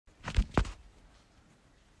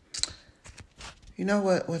You know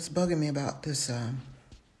what's bugging me about this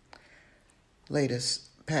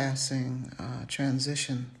latest passing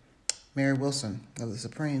transition, Mary Wilson of the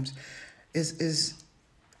Supremes, is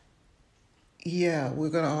yeah,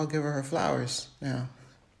 we're gonna all give her flowers now.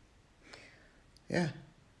 Yeah,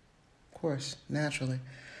 of course, naturally,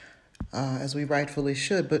 as we rightfully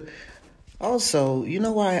should. But also, you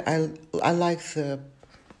know why I like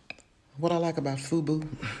what I like about FUBU,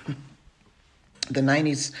 the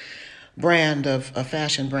 '90s brand of a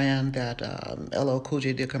fashion brand that LL Cool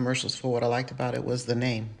J did commercials for. What I liked about it was the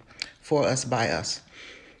name, For Us By Us.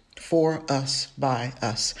 For us, by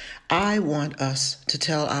us. I want us to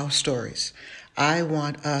tell our stories. I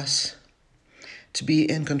want us to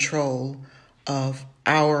be in control of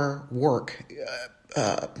our work.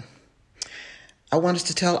 I want us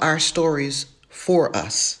to tell our stories for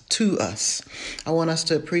us, to us. I want us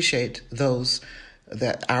to appreciate those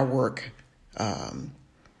that our work,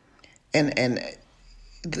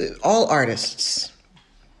 all artists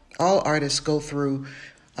go through.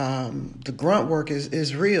 The grunt work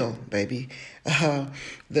is real, baby. The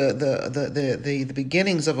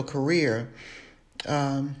beginnings of a career.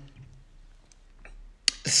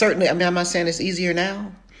 Certainly, I mean, I'm not saying it's easier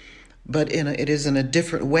now, but it is in a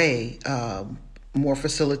different way, more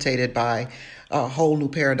facilitated by a whole new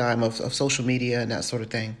paradigm of social media and that sort of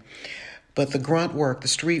thing. But the grunt work, the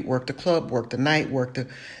street work, the club work, the night work,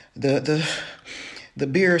 the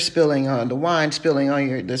beer spilling on, the wine spilling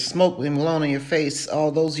on the smoke blowing on your face, all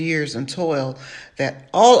those years and toil that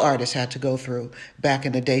all artists had to go through back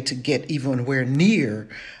in the day to get even where near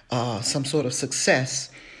some sort of success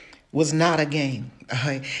was not a game.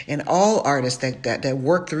 And all artists that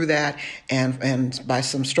work through that and by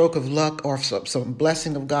some stroke of luck or some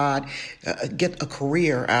blessing of God get a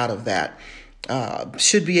career out of that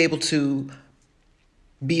should be able to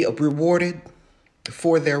be rewarded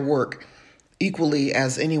for their work equally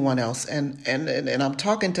as anyone else. And I'm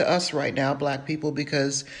talking to us right now, Black people,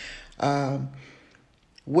 because let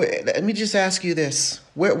me just ask you this: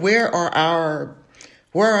 where are our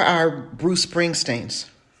Bruce Springsteens?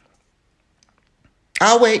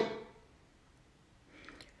 I'll wait.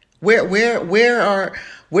 Where are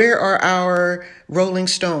our Rolling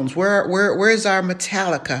Stones? Where's our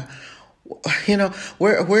Metallica? You know,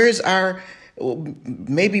 where's our,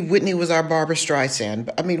 maybe Whitney was our Barbra Streisand.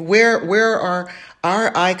 I mean, where are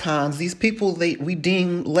our icons, these people we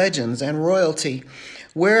deem legends and royalty?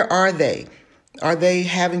 Where are they? Are they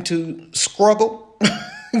having to struggle?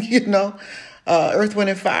 You know, Earth, Wind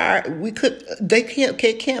and Fire. They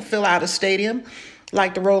can't fill out a stadium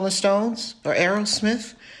like the Rolling Stones or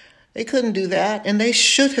Aerosmith. They couldn't do that, and they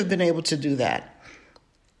should have been able to do that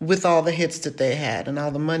with all the hits that they had and all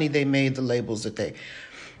the money they made, the labels that they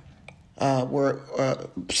were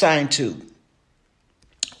signed to.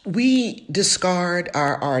 We discard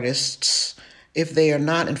our artists if they are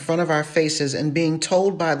not in front of our faces and being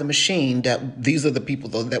told by the machine that these are the people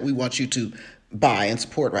that we want you to buy and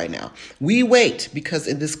support right now. We wait, because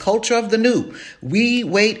in this culture of the new, we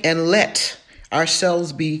wait and let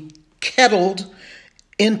ourselves be kettled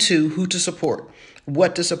into who to support,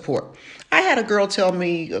 what to support. I had a girl tell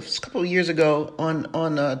me a couple of years ago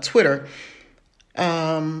on Twitter,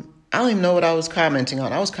 I don't even know what I was commenting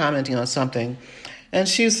on. I was commenting on something, and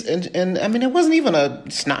and I mean, it wasn't even a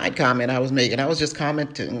snide comment I was making. I was just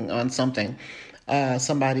commenting on something,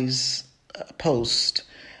 somebody's post,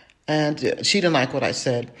 and she didn't like what I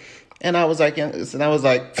said. And I was like,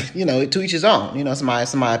 you know, to each his own. You know, it's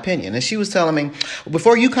my opinion. And she was telling me,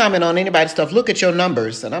 before you comment on anybody's stuff, look at your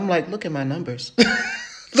numbers. And I'm like, look at my numbers.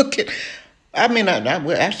 I went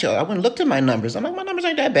and looked at my numbers. I'm like, my numbers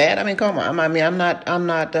ain't that bad. I mean, come on. I mean, I'm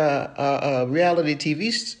not a reality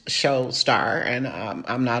TV show star, and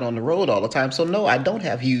I'm not on the road all the time. So no, I don't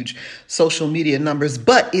have huge social media numbers.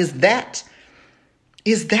 But is that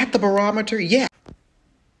the barometer? Yeah.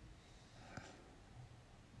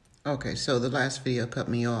 Okay, so the last video cut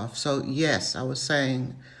me off. So yes, I was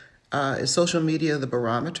saying, is social media the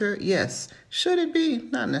barometer? Yes. Should it be?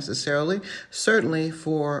 Not necessarily. Certainly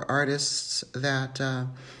for artists that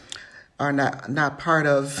are not part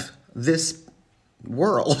of this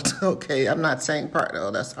world. Okay, I'm not saying part.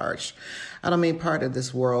 Oh, that's harsh. I don't mean part of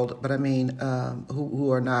this world, but I mean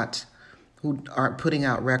who aren't putting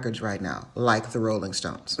out records right now, like the Rolling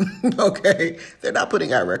Stones. Okay, they're not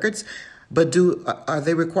putting out records. But are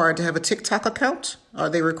they required to have a TikTok account? Are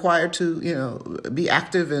they required to, you know, be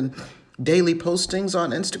active in daily postings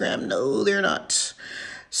on Instagram? No, they're not.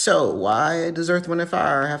 So why does Earth, Wind and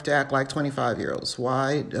Fire have to act like 25-year-olds?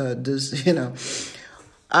 Why does, you know,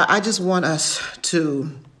 I just want us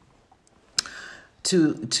to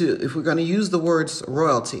to if we're going to use the words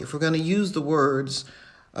royalty, if we're going to use the words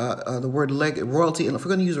royalty, and if we're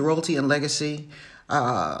going to use royalty and legacy,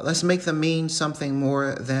 let's make them mean something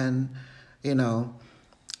more than,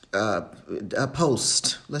 a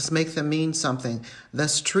post. Let's make them mean something.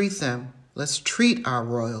 Let's treat our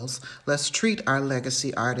royals, let's treat our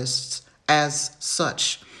legacy artists as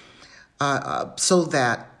such, so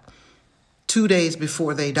that 2 days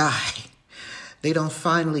before they die, they don't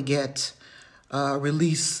finally get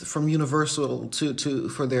release from Universal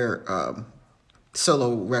for their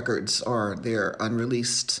solo records or their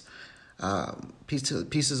unreleased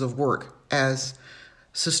pieces of work, as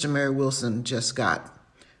Sister Mary Wilson just got.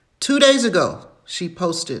 2 days ago, she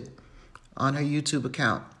posted on her YouTube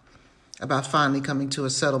account about finally coming to a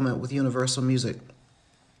settlement with Universal Music.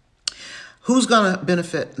 Who's gonna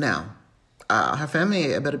benefit now? Her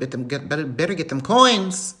family better get them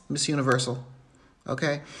coins, Miss Universal.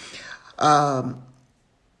 Okay. But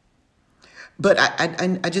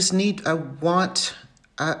I'd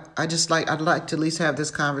like to at least have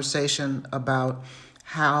this conversation about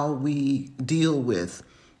how we deal with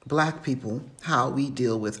Black people, how we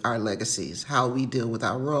deal with our legacies, how we deal with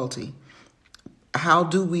our royalty. How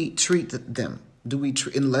do we treat them?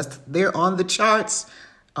 Unless they're on the charts,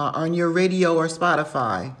 on your radio or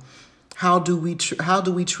Spotify, how do we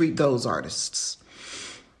treat those artists?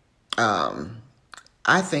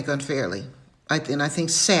 I think unfairly, and I think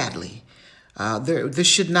sadly. There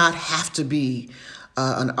should not have to be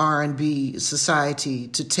an R&B society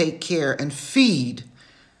to take care and feed,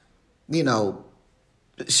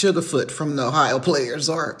 Sugarfoot from the Ohio Players,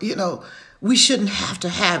 or, we shouldn't have to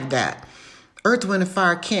have that. Earth, Wind, and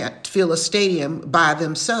Fire can't fill a stadium by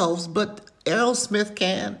themselves, but Aerosmith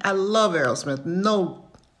can. I love Aerosmith.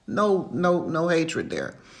 No hatred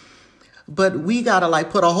there. But we gotta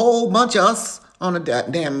put a whole bunch of us on a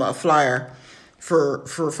damn flyer for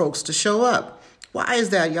folks to show up. Why is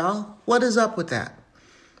that, y'all? What is up with that?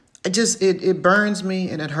 It burns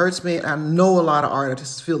me and it hurts me. I know a lot of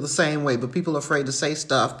artists feel the same way, but people are afraid to say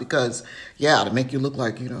stuff because, to make you look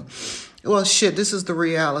like, well, shit, this is the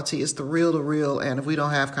reality. It's the real. And if we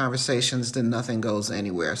don't have conversations, then nothing goes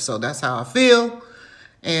anywhere. So that's how I feel.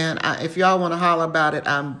 And if y'all want to holler about it,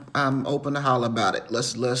 I'm open to holler about it.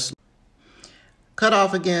 Let's cut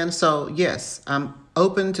off again. So yes, I'm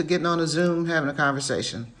open to getting on a Zoom, having a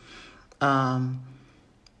conversation.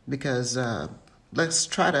 Because let's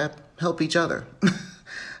try to help each other.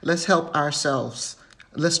 Let's help ourselves.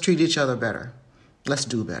 Let's treat each other better. Let's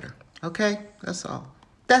do better. Okay? That's all.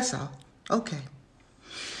 Okay.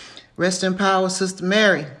 Rest in power, Sister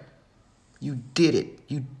Mary. You did it.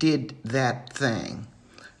 You did that thing.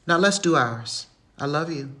 Now let's do ours. I love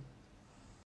you.